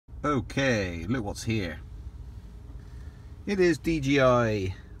Okay, look what's here. It is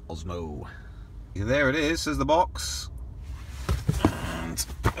DJI OSMO. There it is, there's the box. And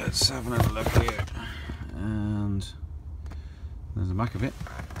let's have another look here. And there's the back of it.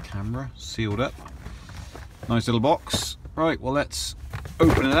 Camera, sealed up. Nice little box. Right, well let's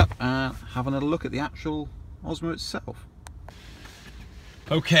open it up and have another look at the actual OSMO itself.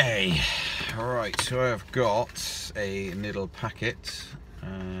 Okay, alright, so I've got a little packet,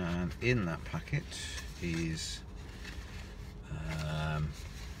 and in that packet is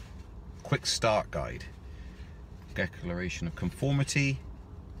quick start guide, declaration of conformity,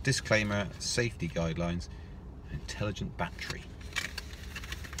 disclaimer, safety guidelines, intelligent battery.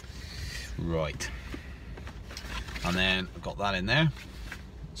 Right, and then I've got that in there.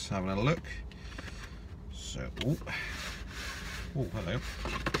 Let's have another look. So, oh hello.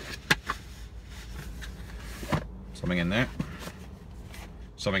 Something in there.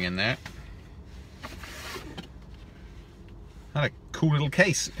 Something in there. And a cool little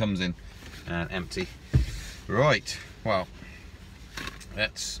case it comes in, and empty. Right, well,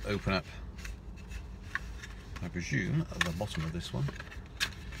 let's open up, I presume, at the bottom of this one,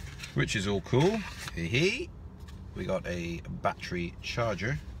 which is all cool. We got a battery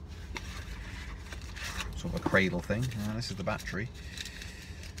charger, sort of a cradle thing, and this is the battery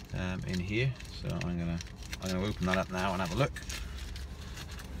in here. So I'm gonna open that up now and have a look.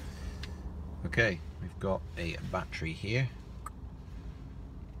 Okay, we've got a battery here,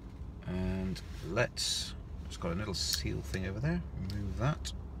 and it's got a little seal thing over there. Remove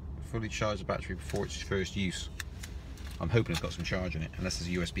that. Fully charge the battery before its first use. I'm hoping it's got some charge in it, unless there's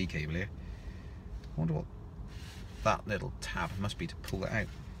a USB cable here. I wonder what that little tab must be to pull it out,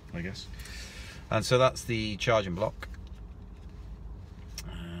 I guess. And so that's the charging block.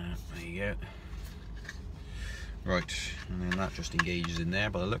 There you go. Right, and then that just engages in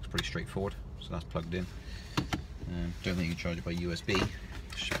there, but it looks pretty straightforward. So that's plugged in. Don't think you can charge it by USB.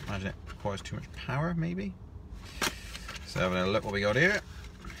 Should imagine it requires too much power, maybe. So having a look what we got here.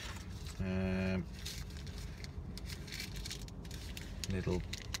 Little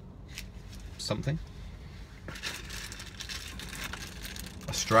something.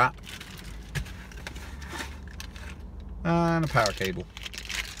 A strap. And a power cable.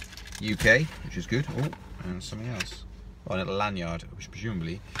 UK, which is good. Oh, and something else. Oh, a little lanyard, which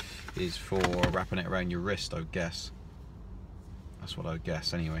presumably is for wrapping it around your wrist, I would guess. That's what I would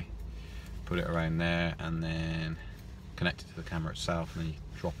guess anyway. Put it around there and then connect it to the camera itself, and then you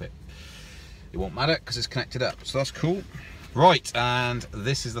drop it. It won't matter because it's connected up, so that's cool. Right, and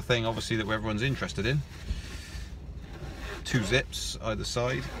this is the thing obviously that everyone's interested in. 2 zips either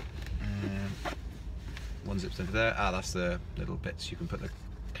side. One zips into there. That's the little bits you can put the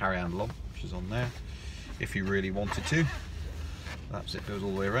carry handle on, which is on there if you really wanted to. That zip goes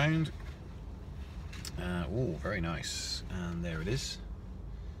all the way around. Oh, very nice. And there it is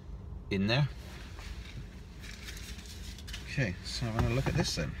in there. Okay, so I'm going to look at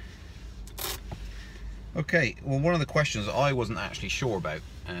this then. Okay, well, one of the questions I wasn't actually sure about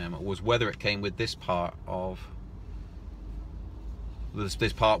was whether it came with this part of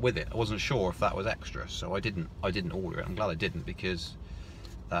this part with it. I wasn't sure if that was extra, so I didn't order it. I'm glad I didn't, because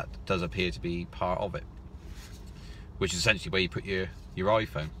that does appear to be part of it, which is essentially where you put your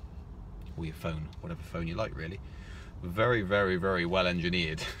iPhone or your phone, whatever phone you like, really. Very, very, very well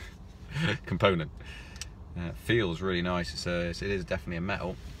engineered component. Feels really nice. It is definitely a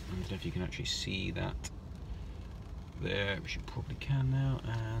metal. I don't know if you can actually see that there. We should probably can now.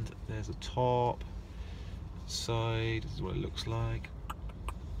 And there's the top side. This is what it looks like.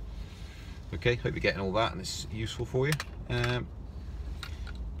 Okay, hope you're getting all that and it's useful for you.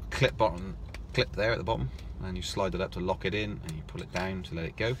 Clip there at the bottom, and you slide it up to lock it in, and you pull it down to let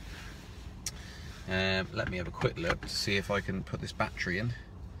it go. Let me have a quick look to see if I can put this battery in.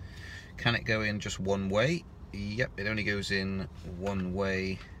 Can it go in just one way? Yep, it only goes in one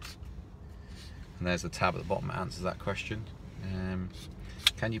way. And there's the tab at the bottom that answers that question.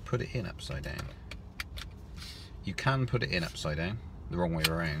 Can you put it in upside down? You can put it in upside down, the wrong way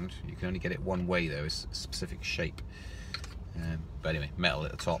around. You can only get it one way though, it's a specific shape. But anyway, metal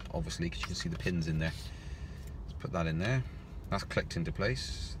at the top, obviously, because you can see the pins in there. Let's put that in there. That's clicked into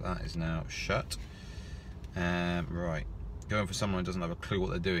place. That is now shut. Right, going for someone who doesn't have a clue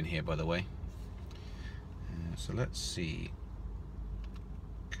what they're doing here, by the way. So let's see.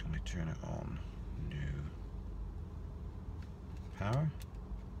 Can I turn it on? No. Power.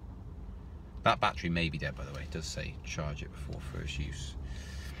 That battery may be dead, by the way. It does say charge it before first use.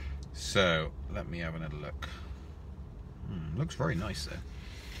 So let me have another look. Looks very nice though.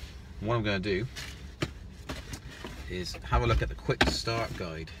 What I'm going to do is have a look at the quick start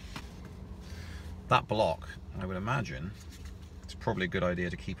guide. that block, I would imagine it's probably a good idea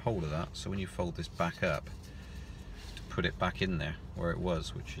to keep hold of that, so when you fold this back up, to put it back in there where it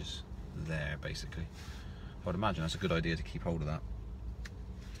was, which is there basically. I would imagine that's a good idea to keep hold of that,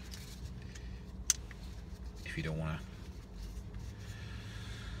 if you don't want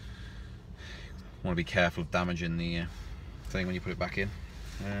to be careful of damaging the thing when you put it back in.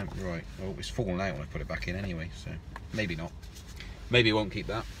 Right, oh, it's fallen out when I put it back in anyway, so maybe not. Maybe it won't keep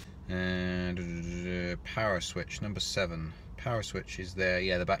that. And power switch, number 7. Power switch is there.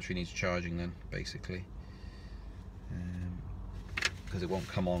 Yeah, the battery needs charging then, basically. Because it won't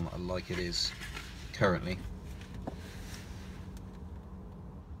come on like it is currently.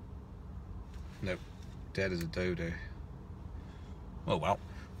 Nope, dead as a dodo. Oh well.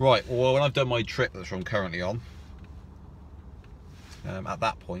 Right, well when I've done my trip that's I'm currently on, at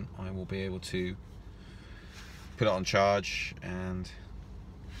that point I will be able to put it on charge and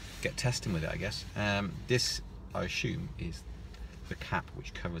get testing with it, I guess. This, I assume, is the cap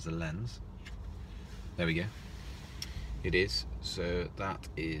which covers the lens. There we go. It is. So that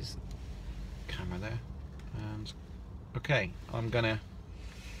is camera there. And okay, I'm gonna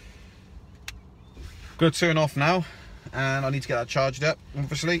turn off now, and I need to get that charged up,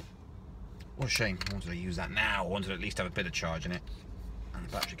 obviously. What a shame. I wanted to use that now. I wanted to at least have a bit of charge in it. And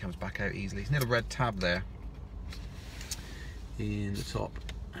the battery comes back out easily. There's a little red tab there in the top,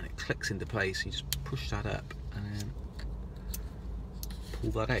 and it clicks into place. You just push that up and then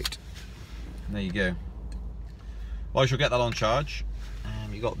pull that out. And there you go. Well, I shall get that on charge.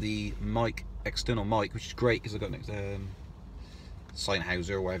 You got the mic, external mic, which is great because I've got an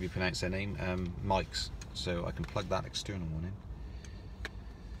Sennheiser, or whatever you pronounce their name, mics, so I can plug that external one in.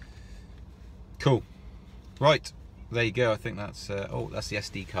 Cool. Right, there you go. I think that's oh, that's the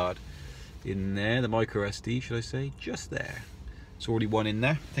SD card in there, the micro SD, should I say, just there. It's already one in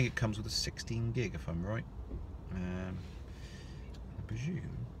there. I think it comes with a 16 gig if I'm right. I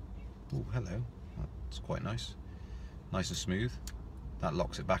presume. Oh, hello. That's quite nice. Nice and smooth. That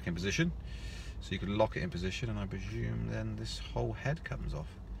locks it back in position. So you can lock it in position, and I presume then this whole head comes off.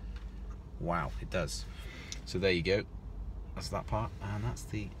 Wow, it does. So there you go. That's that part, and that's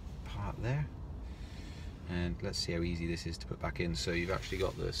the part there. And let's see how easy this is to put back in. So you've actually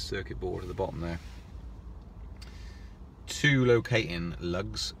got the circuit board at the bottom there. 2 locating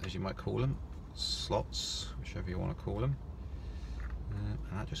lugs, as you might call them, slots, whichever you want to call them. And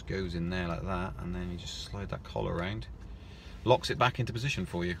that just goes in there like that, and then you just slide that collar around. Locks it back into position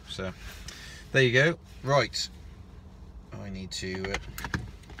for you. So there you go. Right, I need to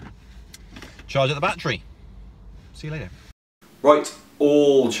charge up the battery. See you later. Right,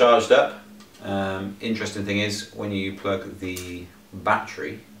 all charged up. Interesting thing is, when you plug the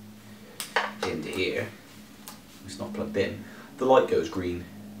battery into here, it's not plugged in, the light goes green,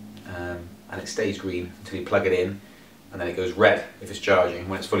 and it stays green until you plug it in, and then it goes red if it's charging.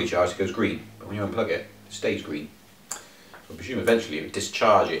 When it's fully charged, it goes green, but when you unplug it, it stays green. So I presume eventually it would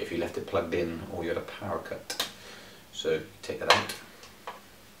discharge it if you left it plugged in or you had a power cut. So take that out.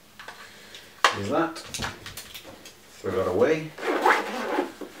 There's that. Throw that away.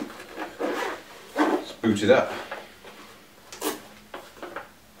 Let's boot it up.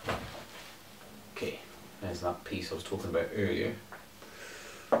 Okay, there's that piece I was talking about earlier.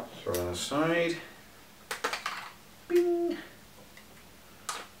 Throw that aside. Bing. Make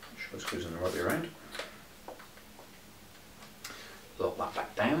sure this goes in the right way around. Lock that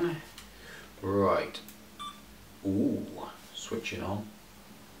back down. Right. Ooh, switching on.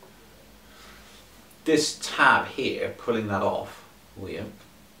 This tab here, pulling that off,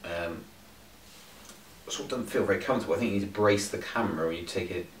 sort of doesn't feel very comfortable. I think you need to brace the camera when you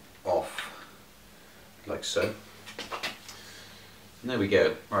take it off, like so. And there we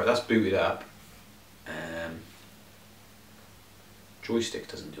go. Right, that's booted up. Joystick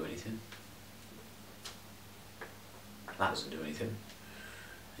doesn't do anything. That doesn't do anything.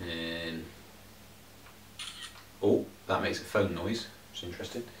 And oh, that makes a phone noise. It's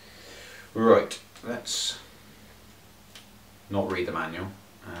interesting. Right, let's not read the manual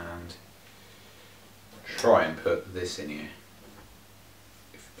and try and put this in here.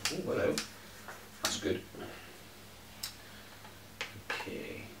 Oh, hello. That's good.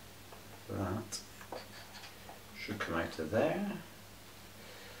 Okay, that should come out to there.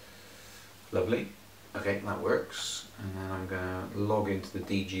 Lovely. Okay, that works. And then I'm going to log into the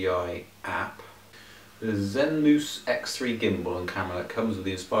DJI app. The ZenMoose X3 gimbal and camera that comes with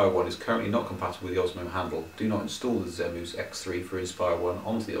the Inspire 1 is currently not compatible with the OSMO handle. Do not install the ZenMoose X3 for Inspire 1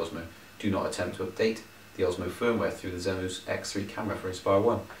 onto the OSMO. Do not attempt to update the OSMO firmware through the ZenMoose X3 camera for Inspire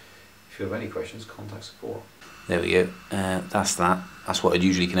 1. If you have any questions, contact support. There we go. That's that. That's what I'd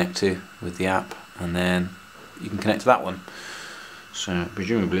usually connect to with the app, and then you can connect to that one. So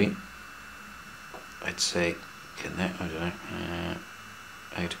presumably, I'd say connect. I don't know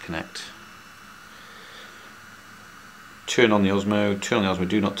how to connect. Turn on the Osmo. Turn on the Osmo.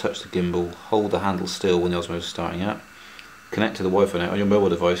 Do not touch the gimbal. Hold the handle still when the Osmo is starting up. Connect to the Wi-Fi network on your mobile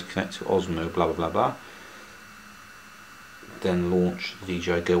device. Connect to Osmo. Blah blah blah blah. Then launch the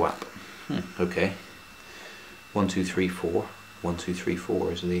DJI Go app. Okay. 1 2 3 4. 1 2 3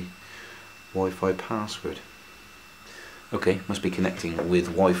 4 is the Wi-Fi password. Okay, must be connecting with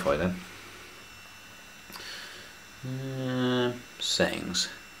Wi-Fi then. Settings.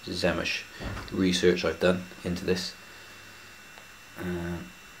 Zemish. The research I've done into this.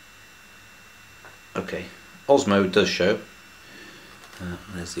 Okay, Osmo does show.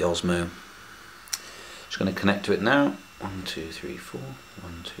 There's the Osmo. Just going to connect to it now. 1 2 3 4.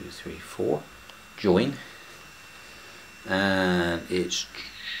 1 2 3 4. Join. And it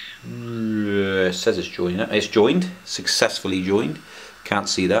says it's joined. It's joined, successfully joined. Can't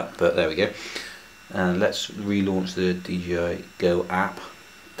see that, but there we go. And let's relaunch the DJI Go app.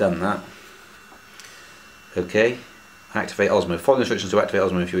 Done that. Okay. Activate Osmo. Follow the instructions to activate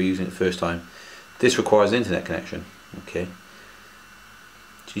Osmo if you're using it the first time. This requires an internet connection. Okay.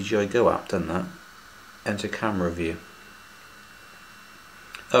 DJI Go app. Done that. Enter camera view.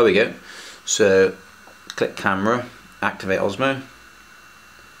 There we go. So click camera. Activate Osmo.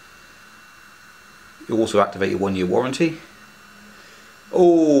 You also activate your 1-year warranty.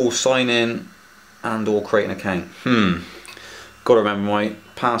 Oh, sign in and or create an account. Got to remember my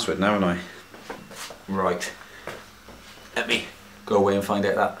password now, haven't I? Right. Let me go away and find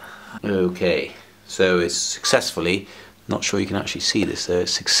out that. Okay, so it's successfully, not sure you can actually see this, so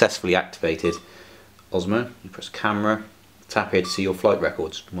it's successfully activated Osmo. You press camera, tap here to see your flight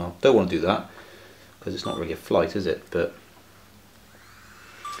records. Well, don't want to do that, because it's not really a flight, is it? But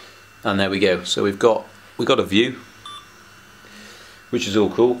and there we go. So we got a view, which is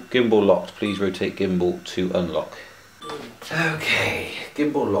all cool. Gimbal locked. Please rotate gimbal to unlock. Okay,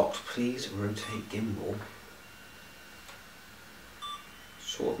 gimbal locked. Please rotate gimbal.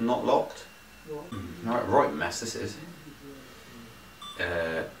 Sort of not locked. Right mess this is.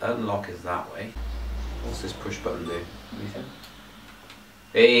 Unlock is that way. What's this push button do? Anything?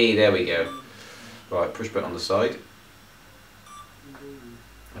 Hey, there we go. Right, push button on the side.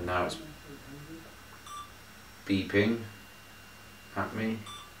 And now it's beeping at me.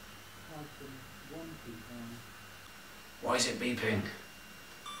 Why is it beeping?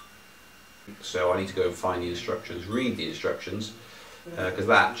 So I need to go and find the instructions, read the instructions,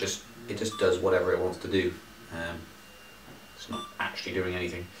 because it just does whatever it wants to do. It's not actually doing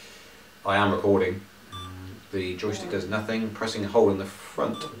anything. I am recording. The joystick does nothing. Pressing a hold in the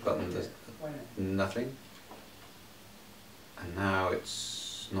front button does nothing. And now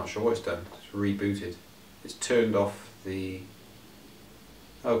it's not sure what it's done. It's rebooted. It's turned off the...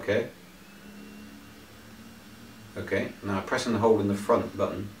 Okay. Okay, now pressing the hold in the front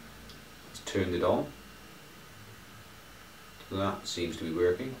button, it's turned it on. So that seems to be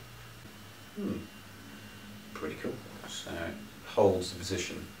working. Pretty cool. So it holds the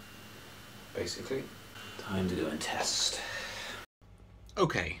position, basically. Time to do a test.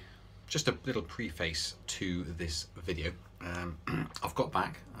 Okay, just a little preface to this video. I've got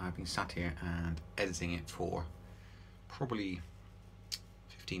back, I've been sat here and editing it for probably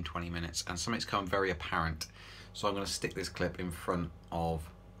 15-20 minutes, and something's come very apparent. So I'm going to stick this clip in front of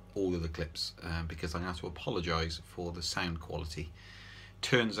all of the clips because I'm going to have to apologise for the sound quality.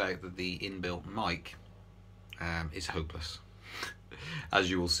 Turns out that the inbuilt mic is hopeless, as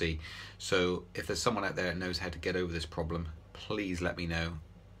you will see. So if there's someone out there that knows how to get over this problem, please let me know.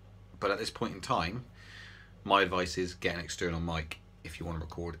 But at this point in time, my advice is get an external mic if you want to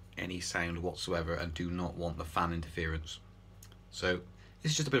record any sound whatsoever and do not want the fan interference. So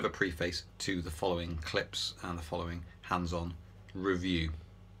this is just a bit of a preface to the following clips and the following hands-on review.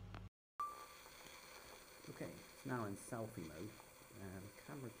 Okay, it's now in selfie mode.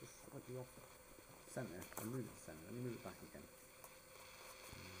 Camera's just slightly off centre. I'll move it to centre. Let me move it back again.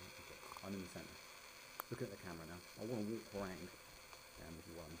 Okay, I'm in the centre. Look at the camera now. I want to walk around, and this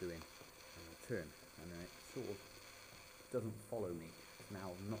is what I'm doing. And I'll turn, and then it sort of doesn't follow me. It's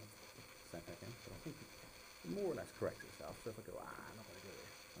now not centre again, but I think it more or less corrects itself. So if I go, I'm not going to go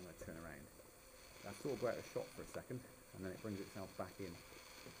there, I'm going to turn around. I sort of go out of shot for a second, and then it brings itself back in,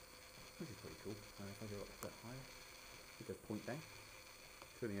 which is pretty cool. And if I go up a step higher, it does point down,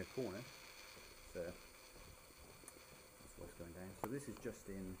 turning a corner. So that's what's going down. So this is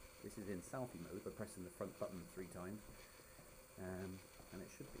in selfie mode by pressing the front button 3 times, and it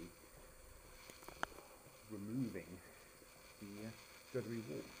should be removing the judgery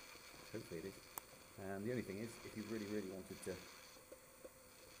wall. Hopefully it is. The only thing is, if you really wanted to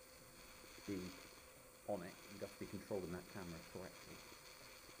be on it, you'd have to be controlling that camera correctly.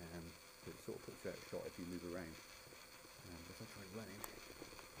 So it sort of puts you out of shot if you move around. If I try running,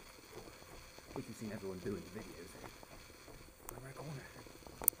 which you've seen everyone do in the videos, around a corner.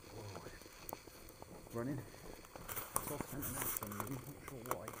 Whoa. Running. Soft centre now for some reason, not sure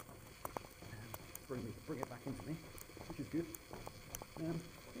why. Bring it back into me, which is good.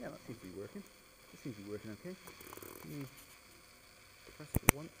 Yeah, that seems to be working. It seems to be working okay. Press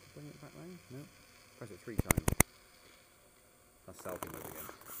it once to bring it back round. No. Press it 3 times. That's selfie mode again.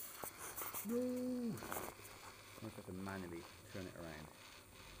 No! I must have to manually turn it around.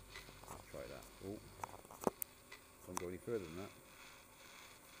 Let's try that. Oh. Don't go any further than that.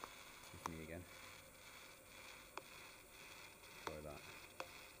 It's me again. Try that.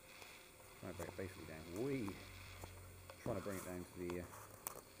 Trying to bring it basically down. Whee! Trying to bring it down to the.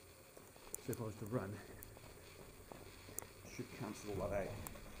 So if I was to run, should cancel all that out.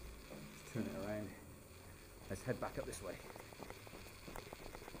 Just turn it around. Let's head back up this way.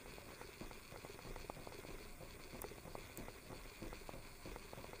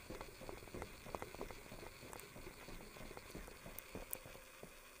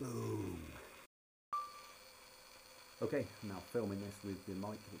 Boom. Okay, now filming this with the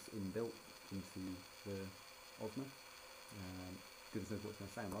mic that's inbuilt into the OSMO. Goodness knows what it's going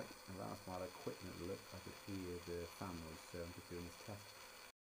to sound like. And that's why I had a quick little look. I could hear the fan noise, so I'm just doing this test.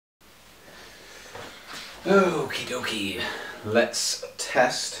 Okie dokie. Let's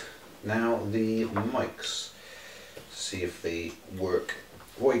test now the mics. See if they work.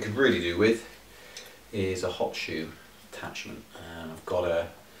 What you could really do with is a hot shoe attachment. I've got a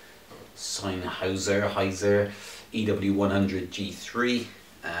Sennheiser EW100 G3.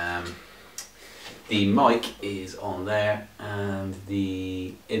 The mic is on there and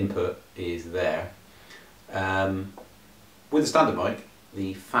the input is there. With the standard mic,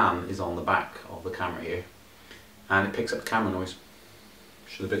 the fan is on the back of the camera here and it picks up the camera noise,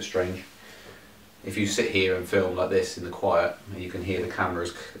 which is a bit strange. If you sit here and film like this in the quiet, you can hear the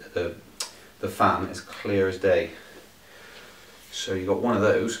camera's, the fan is clear as day. So you've got one of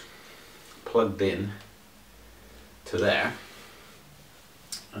those plugged in to there.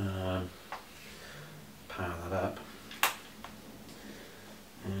 Power that up,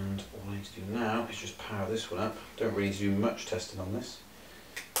 and what I need to do now is just power this one up. Don't really do much testing on this.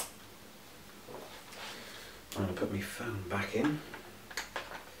 I'm going to put my phone back in.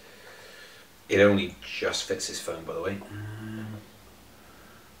 It only just fits this phone, by the way.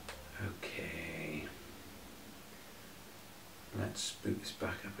 Okay, let's boot this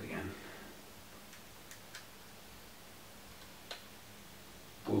back up again.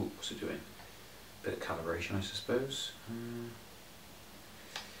 Whoa, what's it doing? Bit of calibration, I suppose.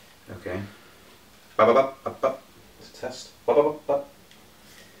 Okay. Let's test.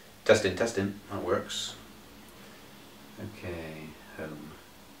 Testing. That works. Okay, home.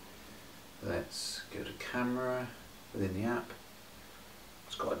 Let's go to camera within the app.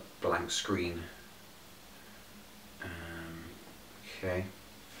 It's got a blank screen. Okay.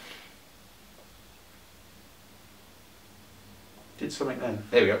 Did something then.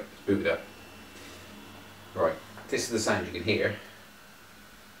 There we go. Boot it up. Right, this is the sound you can hear.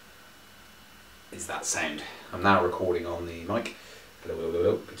 Is that sound? I'm now recording on the mic. A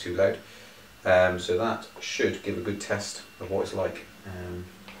bit too loud. So that should give a good test of what it's like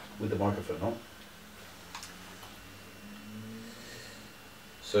with the microphone on.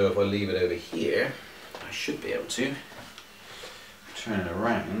 So if I leave it over here, I should be able to turn it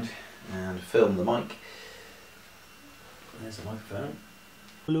around and film the mic. There's the microphone.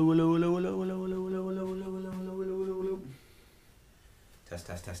 Hello.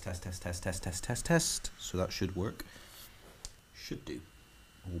 Test. So that should work. Should do.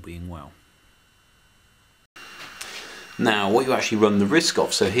 All being well. Now, what you actually run the risk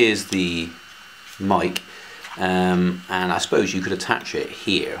of, so here's the mic, and I suppose you could attach it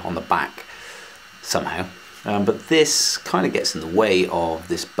here on the back somehow, but this kind of gets in the way of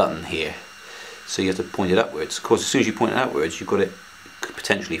this button here. So you have to point it upwards. Of course, as soon as you point it outwards, you've got it could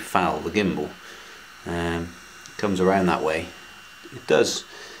potentially foul the gimbal. It comes around that way. It does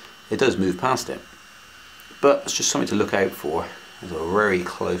move past it, but it's just something to look out for. It's very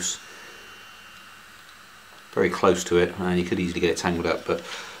close to it, and you could easily get it tangled up. But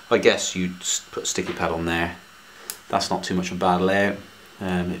I guess you'd put a sticky pad on there. That's not too much of a bad layout.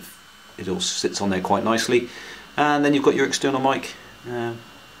 It all sits on there quite nicely, and then you've got your external mic.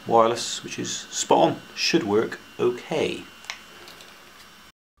 Wireless, which is spot on, should work okay.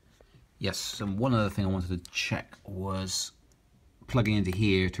 Yes, and one other thing I wanted to check was plugging into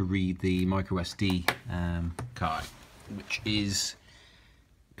here to read the micro SD card, which is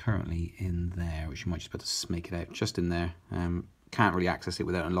currently in there, which you might just be able to make it out just in there. Can't really access it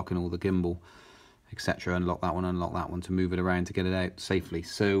without unlocking all the gimbal, etc. Unlock that one to move it around to get it out safely.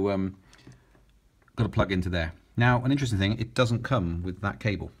 So got to plug into there. Now, an interesting thing, it doesn't come with that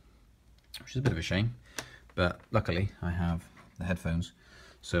cable, which is a bit of a shame, but luckily I have the headphones,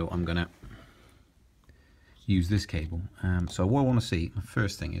 so I'm gonna use this cable. So what I want to see, the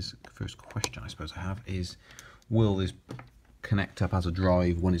first question I suppose I have is, will this connect up as a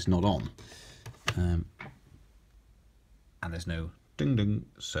drive when it's not on? And there's no ding ding,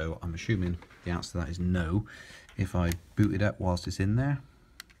 so I'm assuming the answer to that is no. If I boot it up whilst it's in there,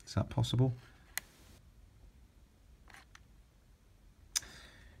 is that possible?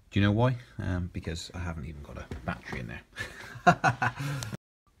 Do you know why? Because I haven't even got a battery in there.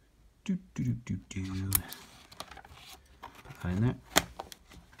 Put that in there.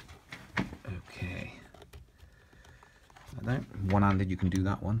 Okay. One-handed, you can do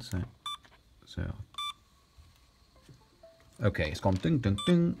that one. So. Okay, it's gone ding ding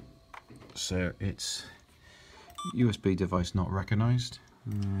ding. So it's USB device not recognized.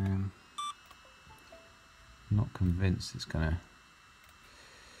 Not convinced it's gonna.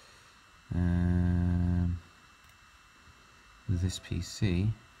 This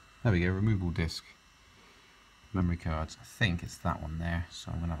PC. There we go. Removable disk. Memory cards. I think it's that one there.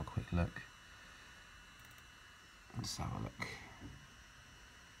 So I'm gonna have a quick look. Let's have a look.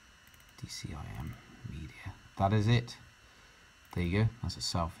 DJI media. That is it. There you go. That's a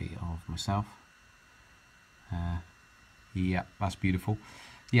selfie of myself. Yeah, that's beautiful.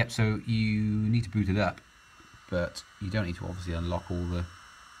 Yep. So you need to boot it up, but you don't need to obviously unlock all the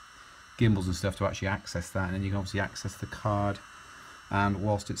gimbals and stuff to actually access that, and then you can obviously access the card and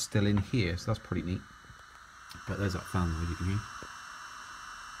whilst it's still in here, so that's pretty neat. But there's that fan noise you can hear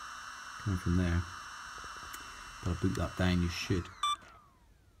coming from there. But I'll boot that down, you should.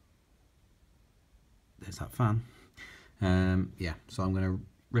 There's that fan. Yeah, so I'm going to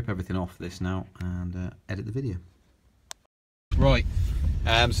rip everything off this now and edit the video. Right,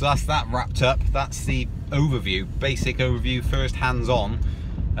 so that's that wrapped up. That's the overview, basic overview, first hands-on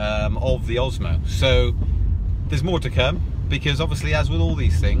of the OSMO. So there's more to come, because obviously, as with all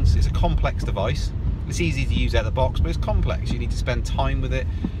these things, it's a complex device. It's easy to use out of the box, but it's complex. You need to spend time with it,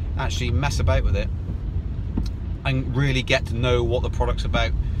 actually mess about with it, and really get to know what the product's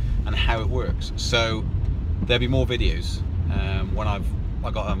about and how it works. So there'll be more videos when I've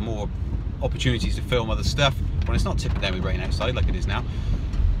got more opportunities to film other stuff, when it's not tipping down with rain outside like it is now.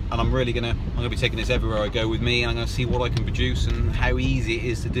 And I'm gonna be taking this everywhere I go with me, and I'm gonna see what I can produce and how easy it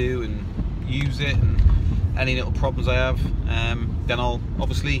is to do and use it, and any little problems I have, then I'll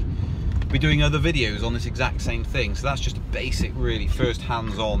obviously be doing other videos on this exact same thing. So that's just a basic, really first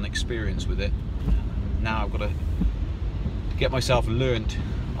hands-on experience with it. Now I've got to get myself learned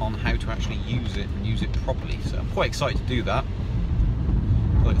on how to actually use it and use it properly. So I'm quite excited to do that.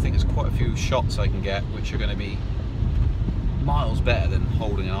 I think there's quite a few shots I can get which are going to be miles better than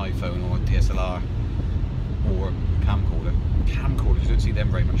holding an iPhone or a DSLR or a camcorder. Camcorders, you don't see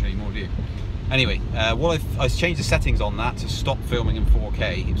them very much anymore, do you? Anyway, I changed the settings on that to stop filming in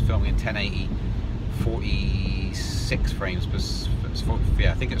 4K. It was filming in 1080, 46 frames per,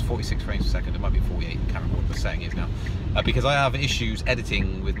 yeah, I think it's 46 frames per second. It might be 48. I can't remember what the setting is now, because I have issues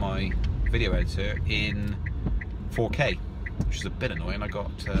editing with my video editor in 4K, which is a bit annoying. I got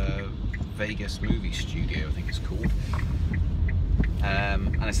Vegas Movie Studio, I think it's called,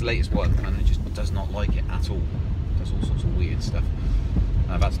 and it's the latest one, and it just does not like it at all. It does all sorts of weird stuff.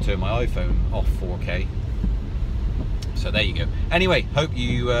 I've had to turn my iPhone off 4K. So there you go. Anyway, hope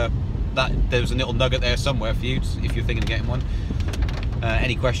you that there was a little nugget there somewhere for you if you're thinking of getting one.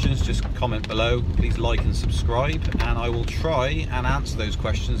 Any questions, just comment below. Please like and subscribe, and I will try and answer those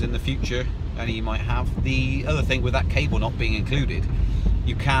questions in the future, any you might have. The other thing with that cable not being included,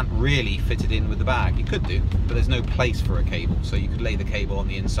 you can't really fit it in with the bag. You could do, but there's no place for a cable, so you could lay the cable on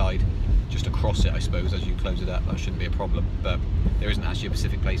the inside just across it, I suppose, as you close it up. That shouldn't be a problem, but there isn't actually a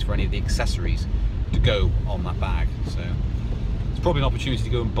specific place for any of the accessories to go on that bag. So it's probably an opportunity to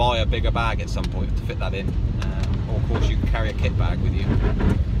go and buy a bigger bag at some point to fit that in, or of course you can carry a kit bag with you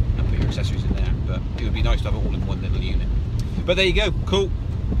and put your accessories in there, but it would be nice to have it all in one little unit. But there you go, cool.